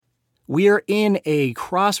We are in a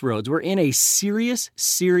crossroads. We're in a serious,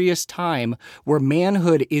 serious time where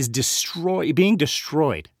manhood is being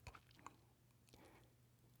destroyed.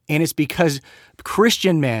 And it's because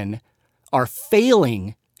Christian men are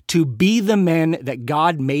failing to be the men that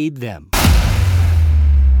God made them.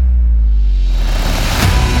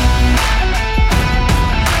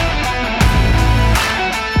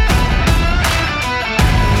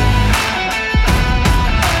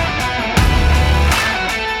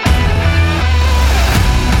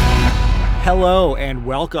 Hello and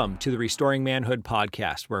welcome to the Restoring Manhood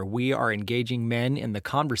podcast, where we are engaging men in the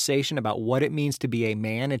conversation about what it means to be a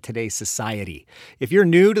man in today's society. If you're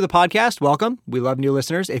new to the podcast, welcome. We love new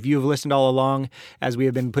listeners. If you've listened all along as we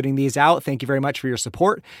have been putting these out, thank you very much for your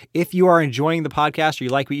support. If you are enjoying the podcast or you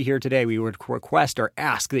like what you hear today, we would request or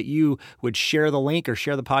ask that you would share the link or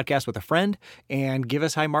share the podcast with a friend and give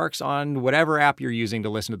us high marks on whatever app you're using to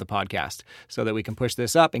listen to the podcast so that we can push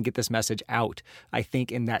this up and get this message out. I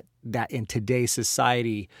think in today's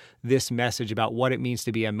society, this message about what it means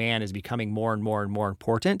to be a man is becoming more and more and more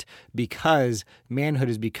important because manhood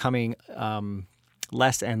is becoming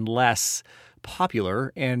less and less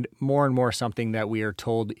popular and more something that we are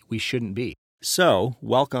told we shouldn't be. So,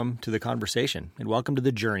 welcome to the conversation and welcome to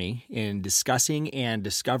the journey in discussing and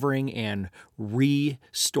discovering and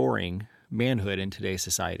restoring manhood in today's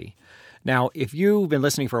society. Now, if you've been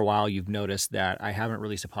listening for a while, you've noticed that I haven't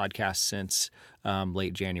released a podcast since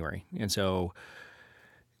late January. And so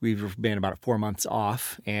we've been about 4 months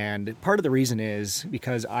off. And part of the reason is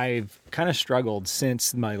because I've kind of struggled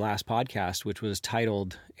since my last podcast, which was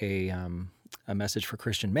titled A Message for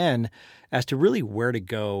Christian Men, as to really where to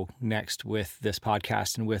go next with this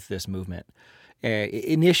podcast and with this movement.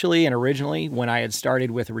 Initially and originally, when I had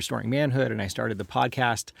started with Restoring Manhood and I started the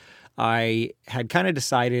podcast, I had kind of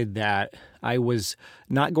decided that I was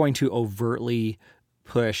not going to overtly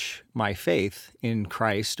push my faith in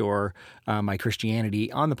Christ or my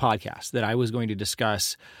Christianity on the podcast, that I was going to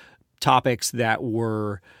discuss topics that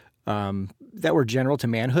were general to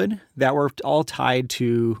manhood, that were all tied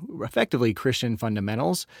to effectively Christian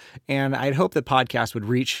fundamentals. And I'd hope the podcast would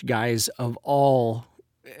reach guys of all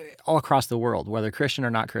across the world, whether Christian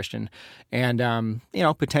or not Christian, and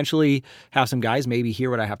potentially have some guys maybe hear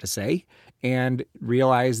what I have to say and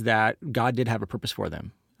realize that God did have a purpose for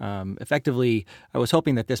them. Effectively, I was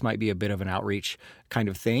hoping that this might be a bit of an outreach kind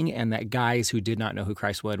of thing, and that guys who did not know who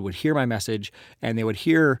Christ was would hear my message, and they would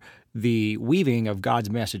hear the weaving of God's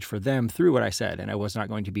message for them through what I said. And I was not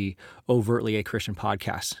going to be overtly a Christian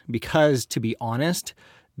podcast because, to be honest,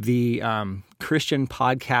 the Christian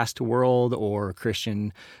podcast world or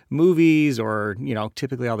Christian movies or,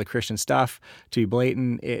 typically all the Christian stuff, to be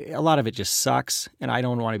blatant, a lot of it just sucks, and I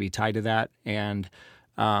don't want to be tied to that. And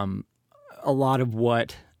a lot of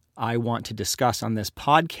what I want to discuss on this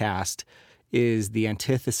podcast is the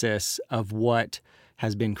antithesis of what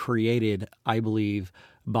has been created, I believe,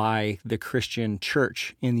 by the Christian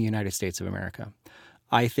church in the United States of America.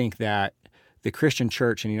 I think that the Christian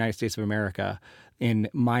church in the United States of America, in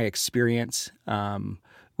my experience,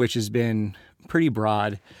 which has been pretty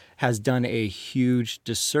broad, has done a huge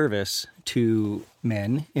disservice to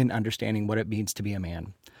men in understanding what it means to be a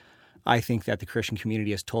man. I think that the Christian community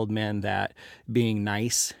has told men that being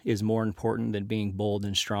nice is more important than being bold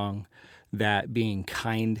and strong, that being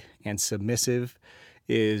kind and submissive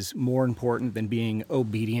is more important than being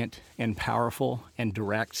obedient and powerful and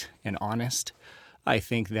direct and honest. I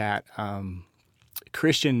think that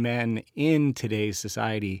Christian men in today's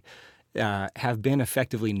society have been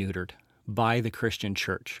effectively neutered by the Christian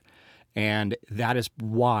church. And that is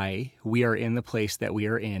why we are in the place that we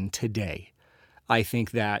are in today. I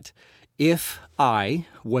think that if I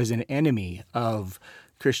was an enemy of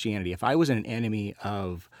Christianity, if I was an enemy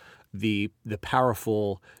of the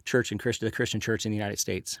powerful church and the Christian church in the United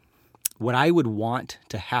States, what I would want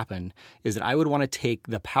to happen is that I would want to take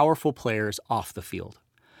the powerful players off the field.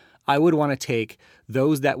 I would want to take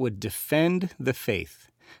those that would defend the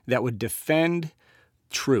faith, that would defend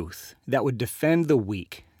truth, that would defend the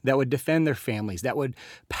weak, that would defend their families, that would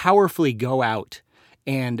powerfully go out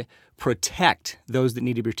and protect those that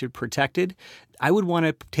need to be protected. I would want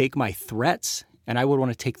to take my threats and I would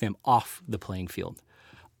want to take them off the playing field.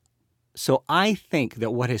 So I think that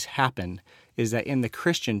what has happened is that in the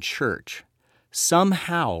Christian church,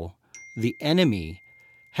 somehow the enemy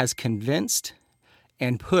has convinced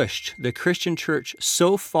and pushed the Christian church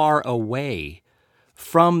so far away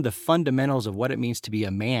from the fundamentals of what it means to be a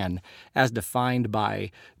man as defined by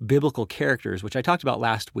biblical characters, which I talked about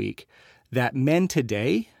last week, that men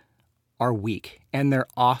today are weak and they're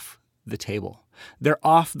off the table. They're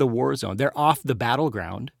off the war zone. They're off the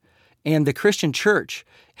battleground. And the Christian church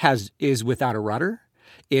is without a rudder.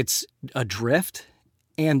 It's adrift.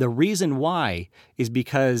 And the reason why is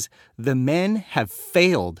because the men have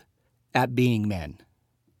failed at being men.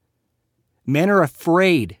 Men are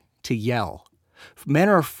afraid to yell. Men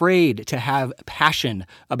are afraid to have passion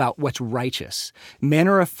about what's righteous. Men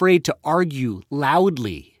are afraid to argue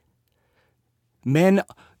loudly. Men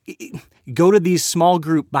go to these small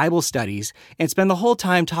group Bible studies and spend the whole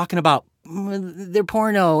time talking about their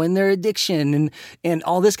porno and their addiction and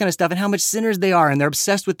all this kind of stuff and how much sinners they are, and they're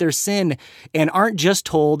obsessed with their sin and aren't just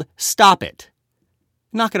told, stop it,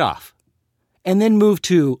 knock it off, and then move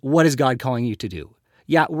to what is God calling you to do?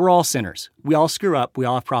 Yeah, we're all sinners. We all screw up. We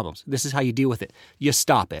all have problems. This is how you deal with it. You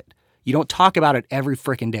stop it. You don't talk about it every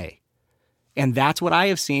freaking day. And that's what I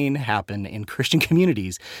have seen happen in Christian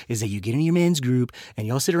communities, is that you get in your men's group and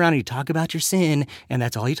you all sit around and you talk about your sin, and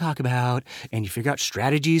that's all you talk about, and you figure out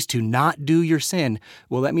strategies to not do your sin.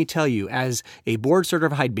 Well, let me tell you, as a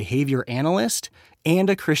board-certified behavior analyst and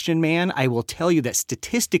a Christian man, I will tell you that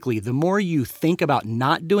statistically, the more you think about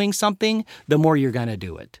not doing something, the more you're going to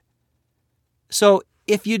do it. So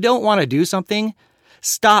if you don't want to do something,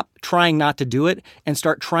 stop trying not to do it and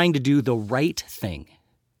start trying to do the right thing.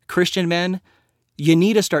 Christian men, you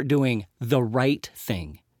need to start doing the right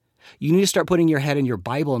thing. You need to start putting your head in your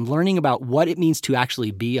Bible and learning about what it means to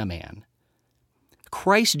actually be a man.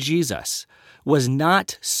 Christ Jesus was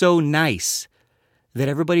not so nice that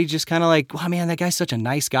everybody just kind of like, wow, man, that guy's such a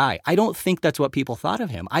nice guy. I don't think that's what people thought of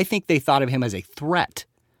him. I think they thought of him as a threat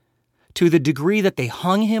to the degree that they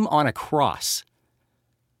hung him on a cross.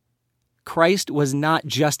 Christ was not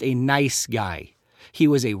just a nice guy. He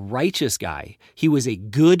was a righteous guy. He was a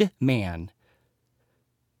good man.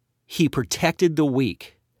 He protected the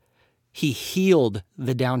weak. He healed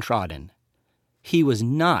the downtrodden. He was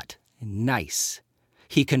not nice.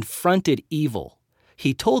 He confronted evil.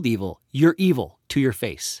 He told evil, you're evil, to your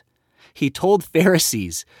face. He told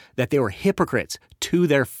Pharisees that they were hypocrites to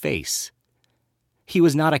their face. He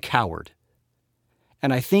was not a coward.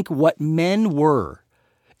 And I think what men were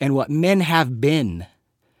and what men have been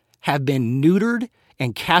neutered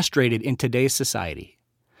and castrated in today's society.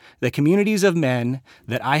 The communities of men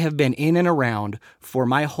that I have been in and around for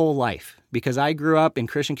my whole life, because I grew up in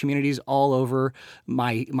Christian communities all over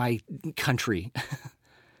my country,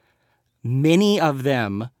 many of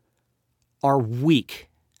them are weak.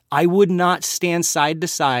 I would not stand side to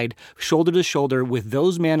side, shoulder to shoulder with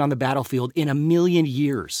those men on the battlefield in a million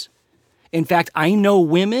years. In fact, I know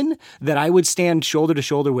women that I would stand shoulder to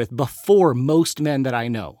shoulder with before most men that I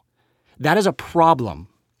know. That is a problem.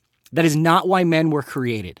 That is not why men were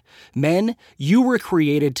created. Men, you were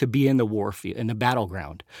created to be in the warfield, in the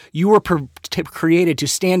battleground. You were created to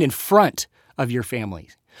stand in front of your family.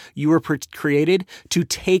 You were created to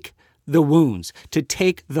take the wounds, to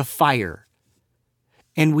take the fire.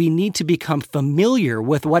 And we need to become familiar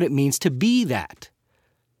with what it means to be that.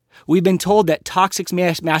 We've been told that toxic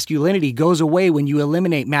masculinity goes away when you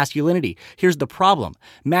eliminate masculinity. Here's the problem.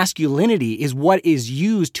 Masculinity is what is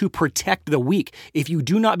used to protect the weak. If you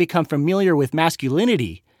do not become familiar with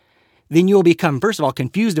masculinity, then you'll become, first of all,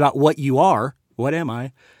 confused about what you are. What am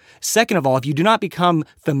I? Second of all, if you do not become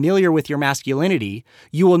familiar with your masculinity,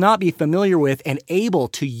 you will not be familiar with and able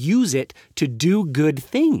to use it to do good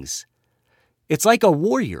things. It's like a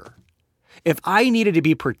warrior. If I needed to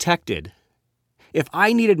be protected, if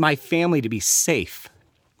I needed my family to be safe,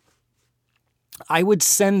 I would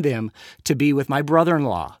send them to be with my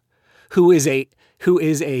brother-in-law, who is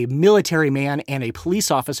a military man and a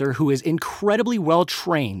police officer who is incredibly well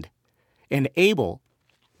trained and able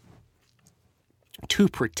to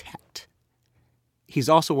protect. He's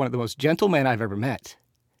also one of the most gentle men I've ever met.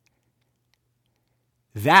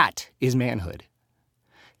 That is manhood.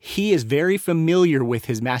 He is very familiar with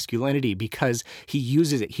his masculinity because he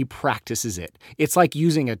uses it, he practices it. It's like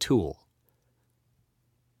using a tool.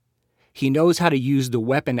 He knows how to use the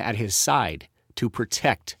weapon at his side to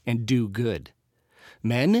protect and do good.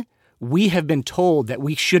 Men, we have been told that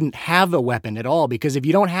we shouldn't have a weapon at all because if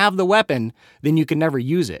you don't have the weapon, then you can never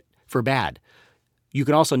use it for bad. You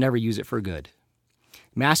can also never use it for good.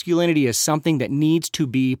 Masculinity is something that needs to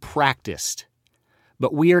be practiced.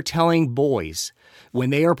 But we are telling boys, when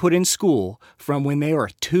they are put in school, from when they are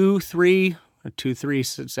 2, 3,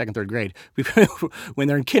 second, third grade, when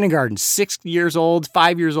they're in kindergarten, 6 years old,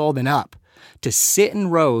 5 years old and up, to sit in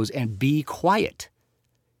rows and be quiet.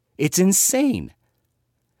 It's insane.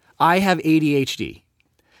 I have ADHD,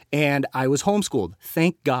 and I was homeschooled,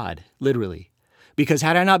 thank God, literally, Because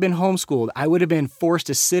had I not been homeschooled, I would have been forced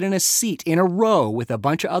to sit in a seat in a row with a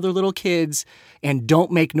bunch of other little kids and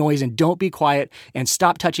don't make noise and don't be quiet and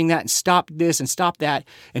stop touching that and stop this and stop that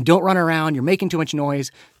and don't run around. You're making too much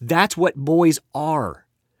noise. That's what boys are.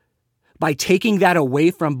 By taking that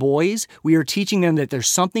away from boys, we are teaching them that there's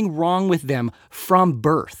something wrong with them from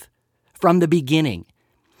birth, from the beginning.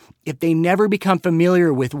 If they never become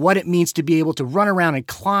familiar with what it means to be able to run around and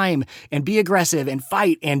climb and be aggressive and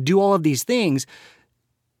fight and do all of these things,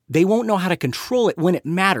 they won't know how to control it when it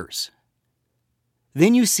matters.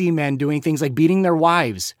 Then you see men doing things like beating their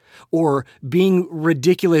wives or being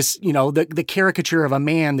ridiculous, the caricature of a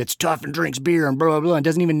man that's tough and drinks beer and blah, blah, blah, and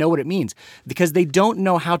doesn't even know what it means because they don't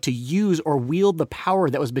know how to use or wield the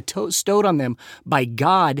power that was bestowed on them by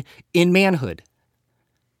God in manhood.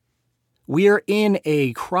 We are in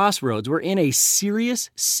a crossroads. We're in a serious,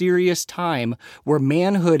 serious time where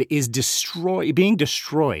manhood is being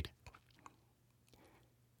destroyed.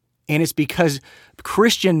 And it's because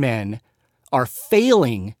Christian men are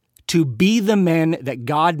failing to be the men that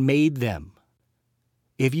God made them.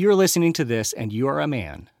 If you're listening to this and you are a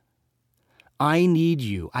man, I need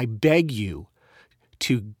you, I beg you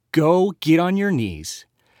to go get on your knees,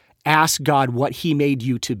 ask God what he made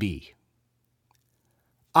you to be.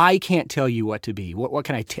 I can't tell you what to be. What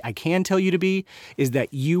can I can tell you to be is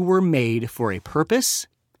that you were made for a purpose,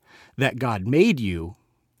 that God made you,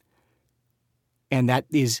 and that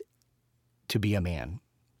is to be a man.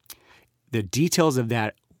 The details of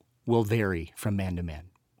that will vary from man to man.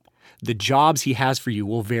 The jobs he has for you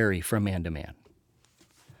will vary from man to man.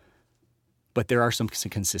 But there are some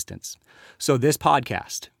consistents. So this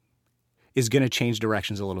podcast is going to change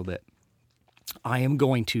directions a little bit. I am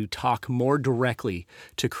going to talk more directly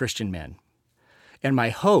to Christian men. And my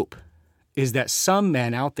hope is that some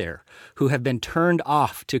men out there who have been turned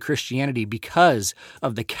off to Christianity because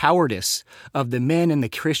of the cowardice of the men in the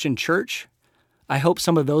Christian church, I hope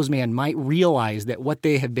some of those men might realize that what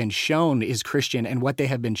they have been shown is Christian and what they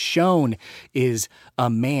have been shown is a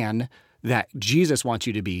man that Jesus wants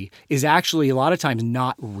you to be is actually a lot of times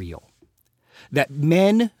not real. That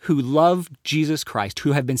men who love Jesus Christ,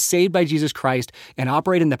 who have been saved by Jesus Christ and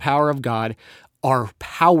operate in the power of God are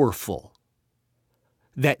powerful.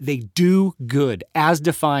 That they do good as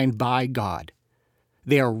defined by God.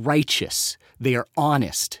 They are righteous. They are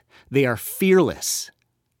honest. They are fearless.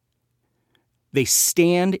 They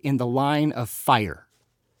stand in the line of fire.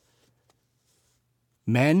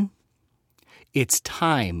 Men, it's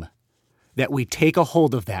time that we take a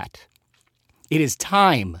hold of that. It is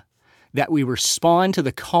time that we respond to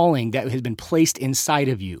the calling that has been placed inside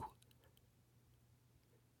of you.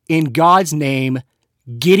 In God's name,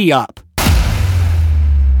 giddy up.